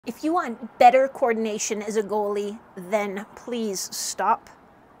If you want better coordination as a goalie, then please stop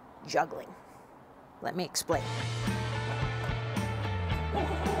juggling. Let me explain.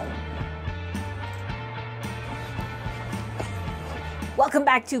 Welcome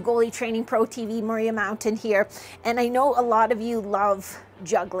back to Goalie Training Pro TV. Maria Mountain here, and I know a lot of you love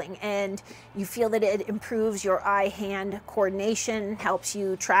juggling and you feel that it improves your eye-hand coordination, helps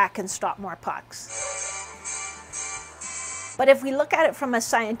you track and stop more pucks. But if we look at it from a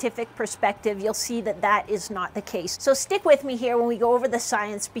scientific perspective, you'll see that that is not the case. So stick with me here when we go over the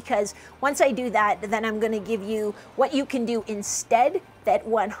science, because once I do that, then I'm going to give you what you can do instead that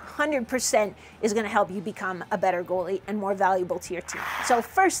 100% is going to help you become a better goalie and more valuable to your team. So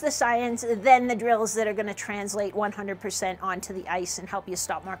first the science, then the drills that are going to translate 100% onto the ice and help you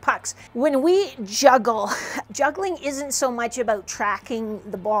stop more pucks. When we juggle, juggling isn't so much about tracking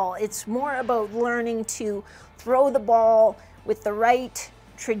the ball. It's more about learning to throw the ball with the right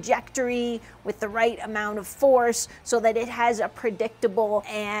trajectory, with the right amount of force, so that it has a predictable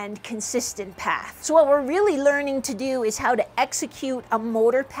and consistent path. So what we're really learning to do is how to execute a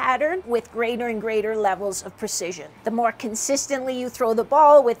motor pattern with greater and greater levels of precision. The more consistently you throw the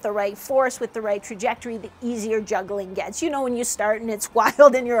ball with the right force, with the right trajectory, the easier juggling gets. You know, when you start and it's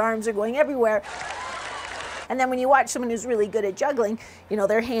wild and your arms are going everywhere. And then when you watch someone who's really good at juggling, you know,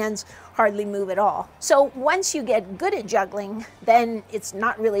 their hands hardly move at all. So once you get good at juggling, then it's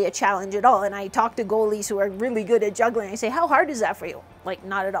not really a challenge at all. And I talk to goalies who are really good at juggling. I say, how hard is that for you? Like,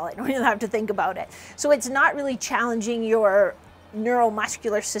 not at all. I don't even have to think about it. So it's not really challenging your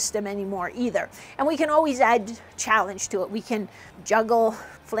neuromuscular system anymore either. And we can always add challenge to it. We can juggle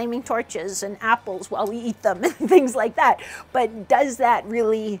flaming torches and apples while we eat them and things like that. But does that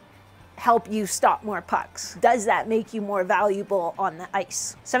really help you stop more pucks? Does that make you more valuable on the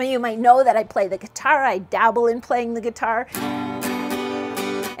ice? Some of you might know that I play the guitar. I dabble in playing the guitar.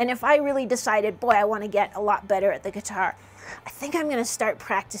 And if I really decided, boy, I want to get a lot better at the guitar, I think I'm going to start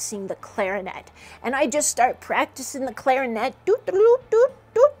practicing the clarinet. And I just start practicing the clarinet, doot, doot, doot,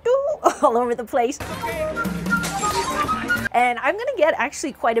 doot, doot, all over the place. And I'm going to get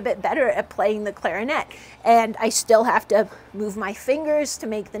actually quite a bit better at playing the clarinet. And I still have to move my fingers to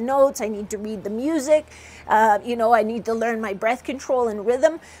make the notes. I need to read the music. You know, I need to learn my breath control and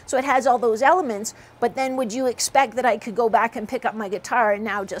rhythm. So it has all those elements. But then would you expect that I could go back and pick up my guitar and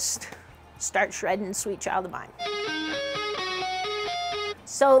now just start shredding Sweet Child of Mine?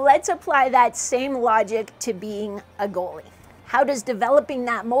 So let's apply that same logic to being a goalie. How does developing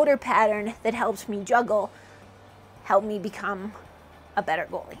that motor pattern that helps me juggle help me become a better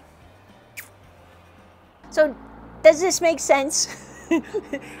goalie? So does this make sense?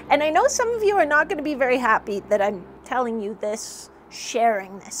 And I know some of you are not going to be very happy that I'm telling you this,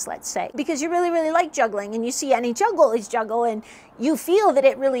 sharing this, let's say, because you really, really like juggling and you see NHL goalies juggle and you feel that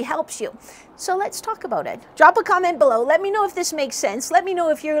it really helps you. So let's talk about it. Drop a comment below. Let me know if this makes sense. Let me know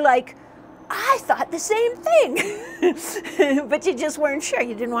if you're like, I thought the same thing, but you just weren't sure.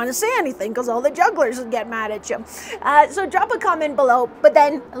 You didn't want to say anything because all the jugglers would get mad at you. So drop a comment below, but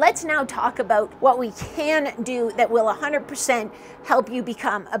then let's now talk about what we can do that will 100% help you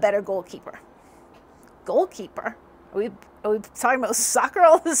become a better goalkeeper. Goalkeeper? Are we talking about soccer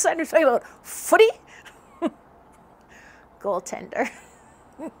all of a sudden? Are we talking about footy? Goaltender.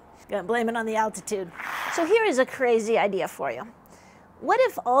 Gonna blame it on the altitude. So here is a crazy idea for you. What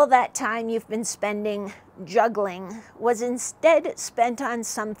if all that time you've been spending juggling was instead spent on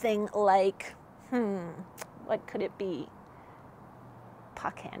something like, what could it be?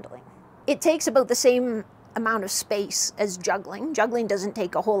 Puck handling. It takes about the same amount of space as juggling. Juggling doesn't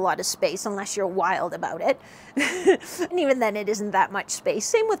take a whole lot of space unless you're wild about it. And even then it isn't that much space.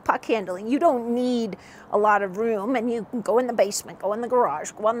 Same with puck handling. You don't need a lot of room, and you can go in the basement, go in the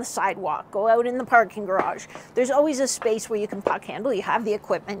garage, go on the sidewalk, go out in the parking garage. There's always a space where you can puck handle. You have the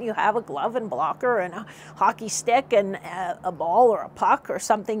equipment, you have a glove and blocker and a hockey stick and a ball or a puck or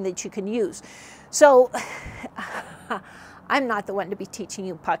something that you can use. So I'm not the one to be teaching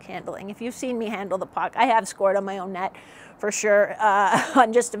you puck handling. If you've seen me handle the puck, I have scored on my own net for sure,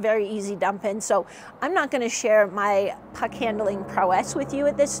 on just a very easy dump in. So I'm not going to share my puck handling prowess with you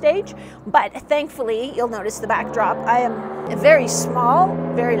at this stage, but thankfully you'll notice the backdrop. I am a very small,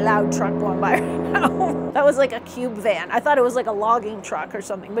 very loud truck going by right now. That was like a cube van. I thought it was like a logging truck or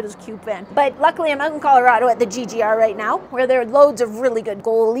something, but it was a cube van. But luckily I'm out in Colorado at the GGR right now, where there are loads of really good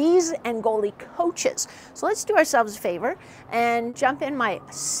goalies and goalie coaches. So let's do ourselves a favor and jump in my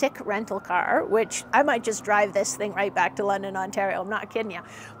sick rental car, which I might just drive this thing right back to London, Ontario. I'm not kidding you.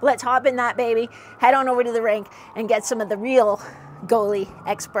 But let's hop in that baby, head on over to the rink and get some of the real goalie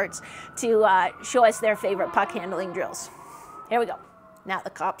experts to show us their favorite puck handling drills. Here we go. Now the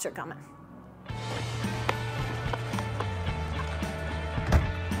cops are coming.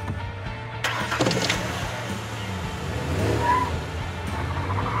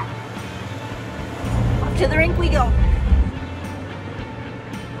 Off to the rink we go.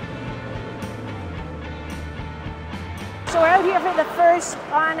 So we're out here for the first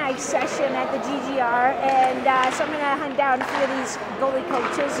on-ice session at the GGR, and so I'm going to hunt down a few of these goalie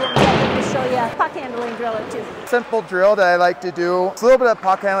coaches and get them to show you a puck handling drill or two. Simple drill that I like to do. It's a little bit of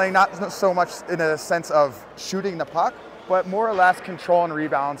puck handling, not so much in a sense of shooting the puck, but more or less controlling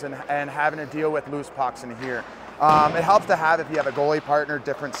rebounds and having to deal with loose pucks in here. It helps to have, if you have a goalie partner,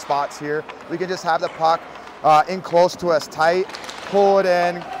 different spots here. We can just have the puck in close to us tight, pull it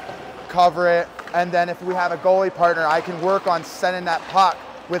in, cover it, and then if we have a goalie partner, I can work on sending that puck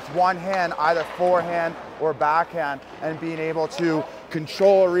with one hand, either forehand or backhand, and being able to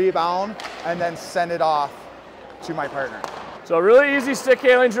control a rebound and then send it off to my partner. So a really easy stick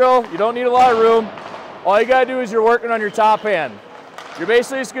handling drill. You don't need a lot of room. All you gotta do is you're working on your top hand. You're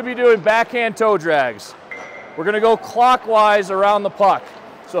basically just gonna be doing backhand toe drags. We're gonna go clockwise around the puck.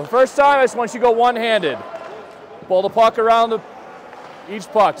 So the first time, I just want you to go one-handed. Pull the puck around each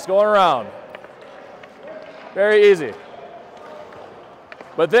puck's going around. Very easy.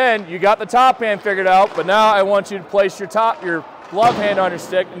 But then you got the top hand figured out, but now I want you to place your glove hand on your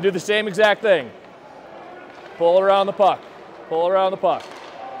stick and do the same exact thing. Pull around the puck. Pull around the puck.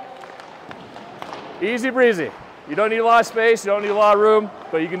 Easy breezy. You don't need a lot of space, you don't need a lot of room,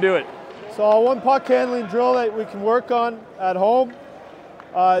 but you can do it. So one puck handling drill that we can work on at home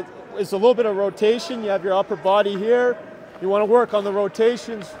is a little bit of rotation. You have your upper body here. You want to work on the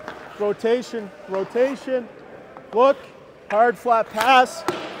rotations. Rotation, rotation. Look, hard flat pass,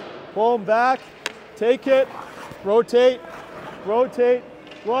 pull them back, take it, rotate, rotate,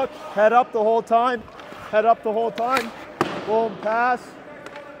 look, head up the whole time, head up the whole time, boom, pass,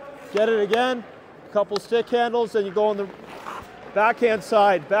 get it again, a couple stick handles, then you go on the backhand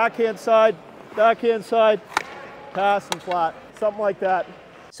side, backhand side, backhand side, pass and flat, something like that.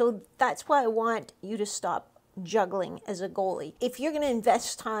 So that's why I want you to stop juggling as a goalie. If you're going to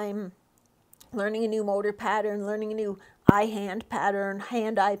invest time learning a new motor pattern, learning a new eye-hand pattern,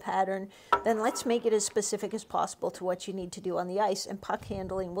 hand-eye pattern, then let's make it as specific as possible to what you need to do on the ice, and puck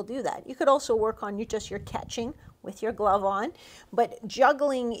handling will do that. You could also work on your catching with your glove on, but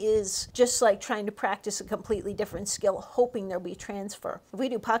juggling is just like trying to practice a completely different skill, hoping there'll be transfer. If we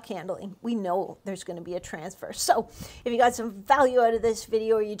do puck handling, we know there's going to be a transfer. So if you got some value out of this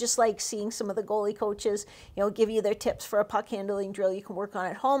video, or you just like seeing some of the goalie coaches, give you their tips for a puck handling drill you can work on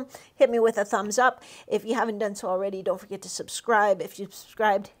at home, hit me with a thumbs up. If you haven't done so already, don't forget to subscribe. If you've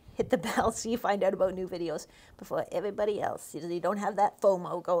subscribed, hit the bell so you find out about new videos before everybody else, so you don't have that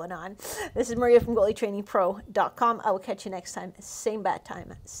FOMO going on. This is Maria from GoalieTrainingPro.com. I will catch you next time. Same bat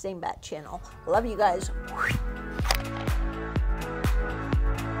time, same bat channel. Love you guys.